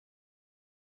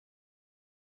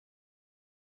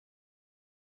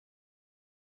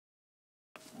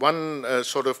one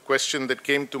sort of question that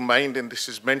came to mind, and this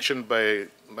is mentioned by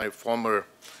my former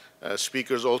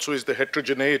speakers also, is the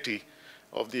heterogeneity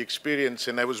of the experience.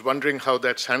 And I was wondering how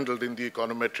that's handled in the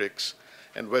econometrics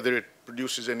and whether it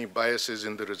produces any biases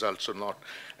in the results or not.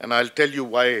 And I'll tell you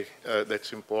why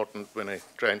that's important when I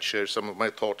try and share some of my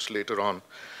thoughts later on.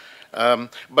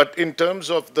 But in terms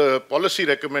of the policy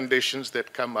recommendations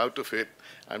that come out of it,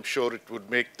 I'm sure it would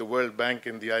make the World Bank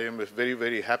and the IMF very,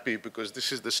 very happy, because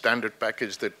this is the standard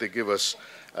package that they give us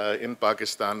in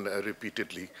Pakistan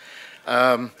repeatedly.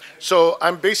 So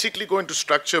I'm basically going to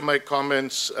structure my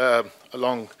comments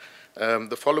along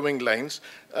the following lines.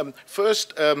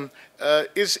 First,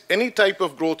 is any type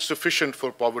of growth sufficient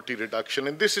for poverty reduction?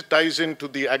 And this ties into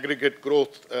the aggregate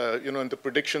growth, and the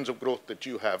predictions of growth that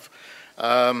you have.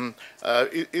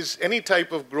 Is any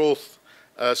type of growth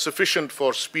sufficient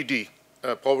for speedy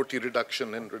poverty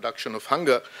reduction and reduction of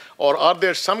hunger, or are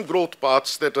there some growth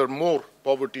paths that are more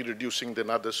poverty reducing than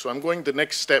others? So I'm going the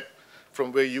next step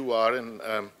from where you are, and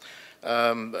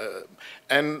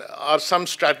are some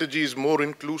strategies more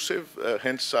inclusive,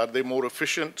 hence are they more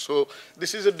efficient? So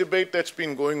this is a debate that's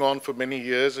been going on for many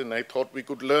years, and I thought we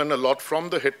could learn a lot from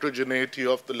the heterogeneity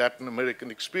of the Latin American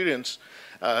experience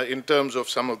in terms of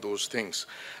some of those things.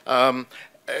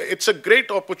 It's a great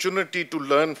opportunity to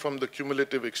learn from the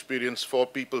cumulative experience for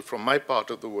people from my part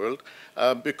of the world,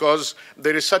 because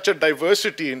there is such a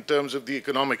diversity in terms of the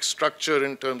economic structure,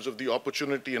 in terms of the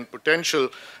opportunity and potential.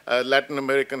 Latin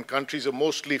American countries are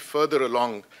mostly further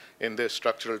along in their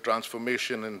structural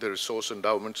transformation and their resource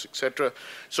endowments, etc.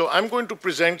 So I'm going to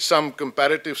present some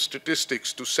comparative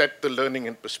statistics to set the learning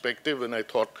in perspective, and I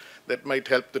thought that might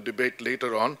help the debate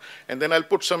later on. And then I'll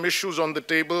put some issues on the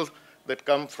table that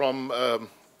come from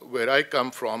where I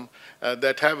come from,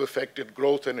 that have affected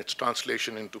growth and its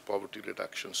translation into poverty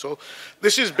reduction. So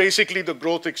this is basically the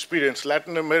growth experience.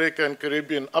 Latin America and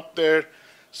Caribbean up there,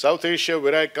 South Asia,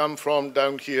 where I come from,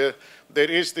 down here. There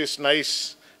is this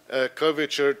nice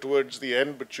curvature towards the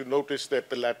end, but you notice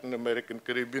that the Latin American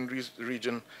Caribbean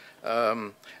region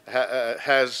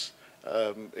has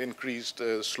increased.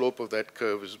 The slope of that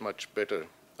curve is much better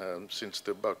since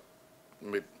the about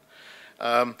mid.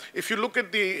 If you look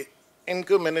at the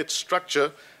income and its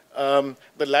structure,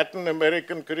 the Latin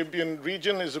American Caribbean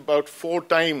region is about 4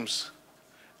 times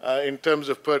in terms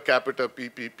of per capita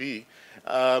PPP.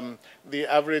 The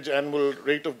average annual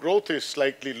rate of growth is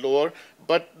slightly lower,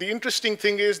 but the interesting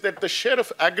thing is that the share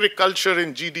of agriculture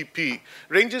in GDP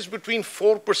ranges between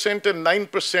 4% and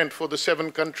 9% for the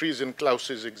 7 countries in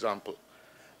Klaus's example.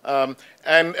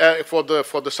 And for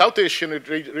the South Asian, it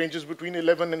ranges between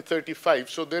 11 and 35.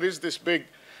 So there is this big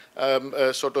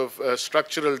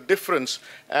structural difference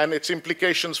and its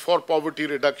implications for poverty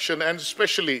reduction, and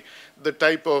especially the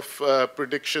type of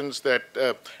predictions that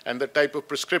and the type of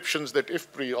prescriptions that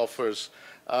IFPRI offers.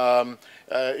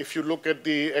 If you look at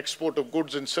the export of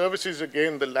goods and services,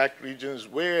 again, the LAC region is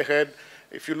way ahead.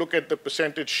 If you look at the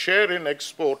percentage share in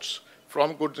exports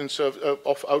from goods and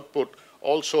of output,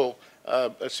 also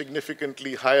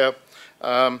significantly higher,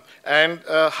 and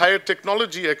higher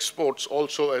technology exports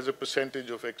also as a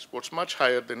percentage of exports, much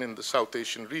higher than in the South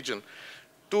Asian region.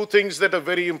 2 things that are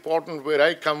very important where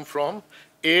I come from: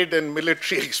 aid and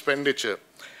military expenditure.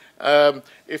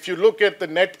 If you look at the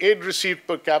net aid receipt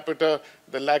per capita,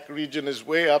 the LAC region is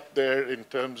way up there in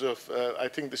terms of, I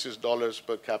think this is dollars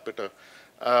per capita.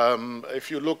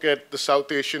 If you look at the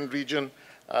South Asian region,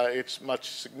 it's much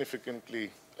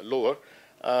significantly lower.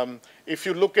 If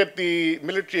you look at the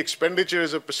military expenditure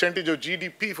as a percentage of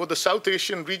GDP for the South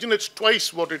Asian region, it's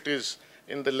twice what it is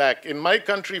in the LAC. In my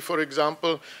country, for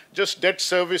example, just debt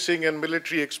servicing and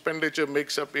military expenditure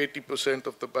makes up 80%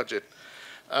 of the budget.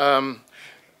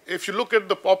 If you look at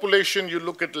the population, you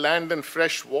look at land and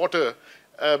fresh water,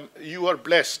 you are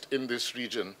blessed in this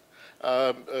region.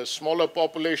 A smaller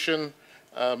population,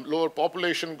 lower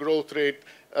population growth rate,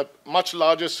 a much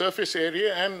larger surface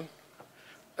area, and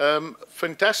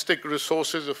fantastic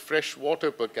resources of fresh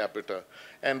water per capita.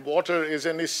 And water is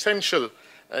an essential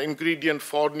ingredient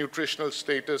for nutritional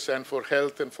status and for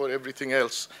health and for everything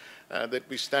else that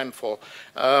we stand for.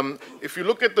 If you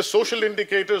look at the social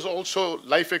indicators also,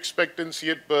 life expectancy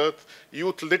at birth,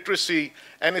 youth literacy,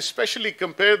 and especially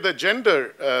compare the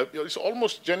gender, it's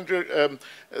almost gender,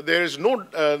 there is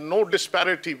no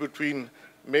disparity between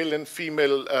male and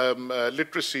female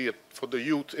literacy for the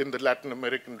youth in the Latin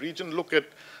American region. Look at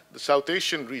the South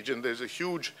Asian region, there's a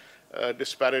huge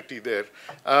disparity there.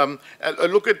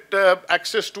 Look at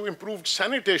access to improved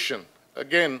sanitation.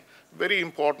 Again, very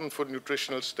important for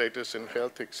nutritional status and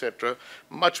health, etc.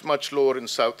 Much, much lower in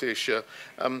South Asia.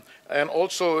 And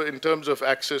also in terms of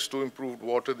access to improved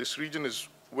water, this region is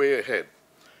way ahead.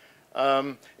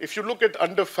 If you look at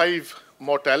under 5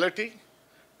 mortality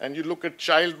and you look at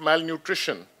child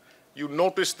malnutrition, you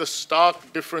notice the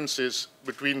stark differences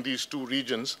between these two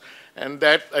regions, and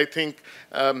that, I think,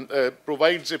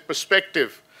 provides a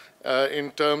perspective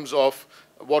in terms of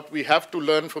what we have to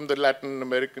learn from the Latin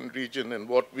American region and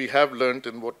what we have learned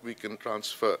and what we can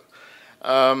transfer.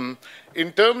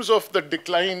 In terms of the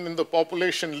decline in the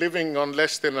population living on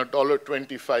less than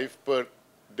 $1.25 per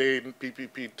day in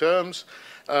PPP terms,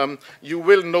 you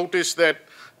will notice that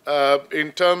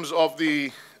in terms of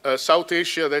the South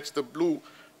Asia, that's the blue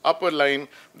upper line,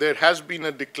 there has been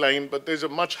a decline, but there's a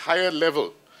much higher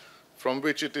level from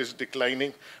which it is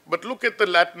declining. But look at the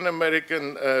Latin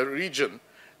American region,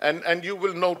 and you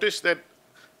will notice that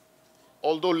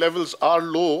although levels are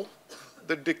low,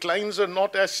 the declines are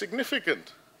not as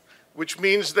significant, which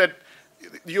means that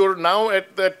you're now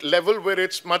at that level where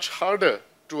it's much harder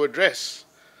to address,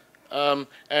 and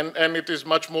it is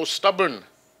much more stubborn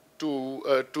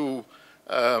to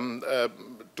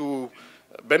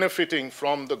benefiting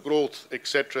from the growth,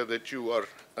 etc., that you are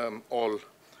all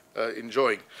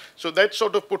enjoying. So that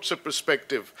sort of puts a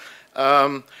perspective.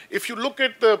 If you look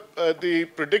at the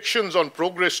predictions on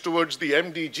progress towards the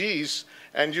MDGs,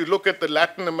 and you look at the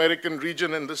Latin American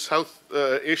region and the South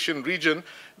Asian region,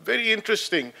 very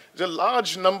interesting. There's a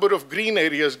large number of green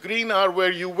areas. Green are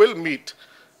where you will meet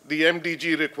the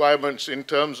MDG requirements in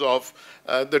terms of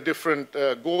the different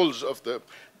goals of the,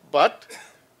 but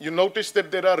you notice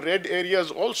that there are red areas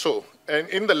also, and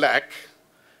in the LAC,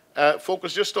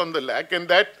 focus just on the LAC, and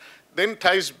that then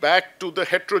ties back to the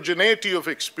heterogeneity of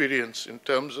experience in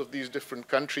terms of these different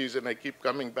countries, and I keep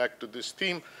coming back to this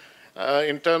theme.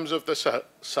 In terms of the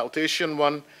South Asian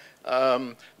one,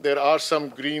 there are some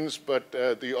greens, but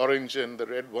the orange and the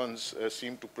red ones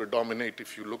seem to predominate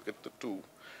if you look at the two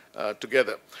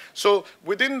together. So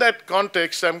within that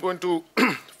context, I'm going to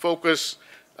focus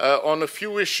on a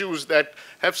few issues that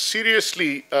have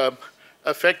seriously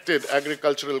affected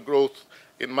agricultural growth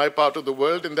in my part of the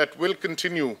world, and that will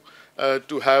continue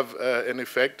to have an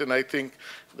effect. And I think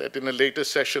that in a later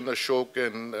session, Ashok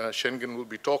and Schengen will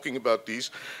be talking about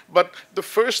these. But the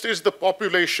first is the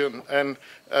population and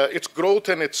its growth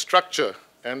and its structure.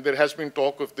 And there has been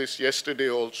talk of this yesterday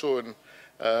also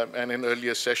and in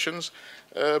earlier sessions.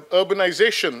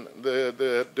 Urbanization,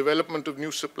 the development of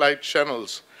new supply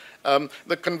channels,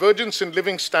 the convergence in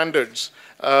living standards,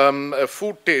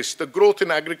 food taste, the growth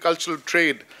in agricultural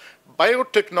trade.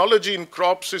 Biotechnology in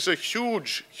crops is a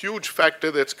huge, huge factor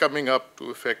that's coming up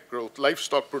to affect growth.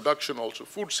 Livestock production also,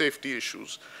 food safety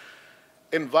issues.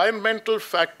 Environmental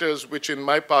factors, which in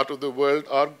my part of the world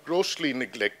are grossly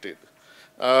neglected.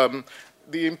 The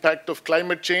impact of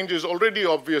climate change is already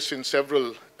obvious in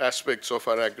several aspects of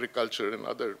our agriculture and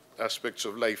other aspects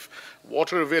of life.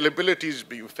 Water availability is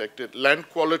being affected, land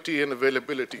quality and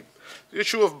availability. The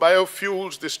issue of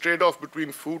biofuels, this trade-off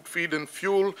between food, feed, and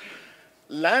fuel.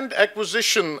 Land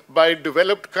acquisition by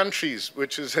developed countries,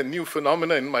 which is a new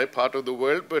phenomenon in my part of the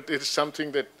world, but it is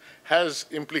something that has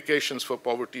implications for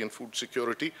poverty and food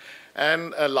security.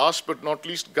 And last but not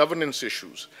least, governance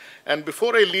issues. And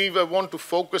before I leave, I want to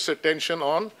focus attention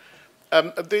on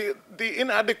the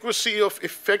inadequacy of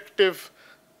effective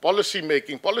policy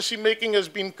making. Policy making has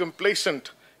been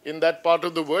complacent in that part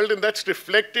of the world, and that's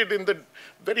reflected in the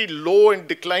very low and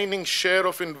declining share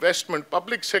of investment,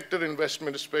 public sector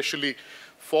investment especially,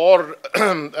 for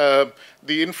the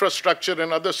infrastructure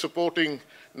and other supporting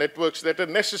networks that are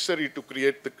necessary to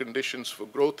create the conditions for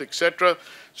growth, etc.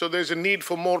 So there's a need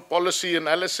for more policy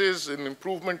analysis and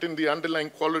improvement in the underlying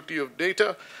quality of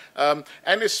data, and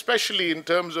especially in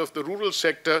terms of the rural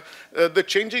sector, the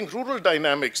changing rural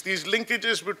dynamics, these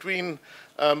linkages between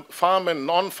farm and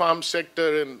non-farm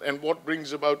sector and what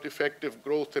brings about effective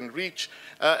growth and reach,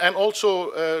 and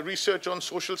also research on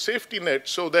social safety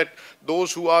nets so that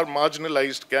those who are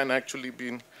marginalized can actually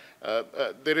be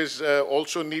there is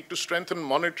also need to strengthen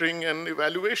monitoring and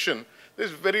evaluation. There's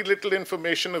very little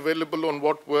information available on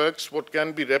what works, what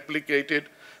can be replicated,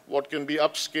 what can be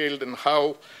upscaled and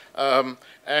how.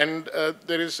 And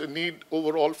there is a need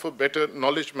overall for better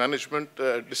knowledge management,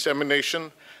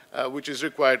 dissemination, which is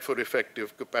required for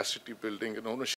effective capacity building and ownership.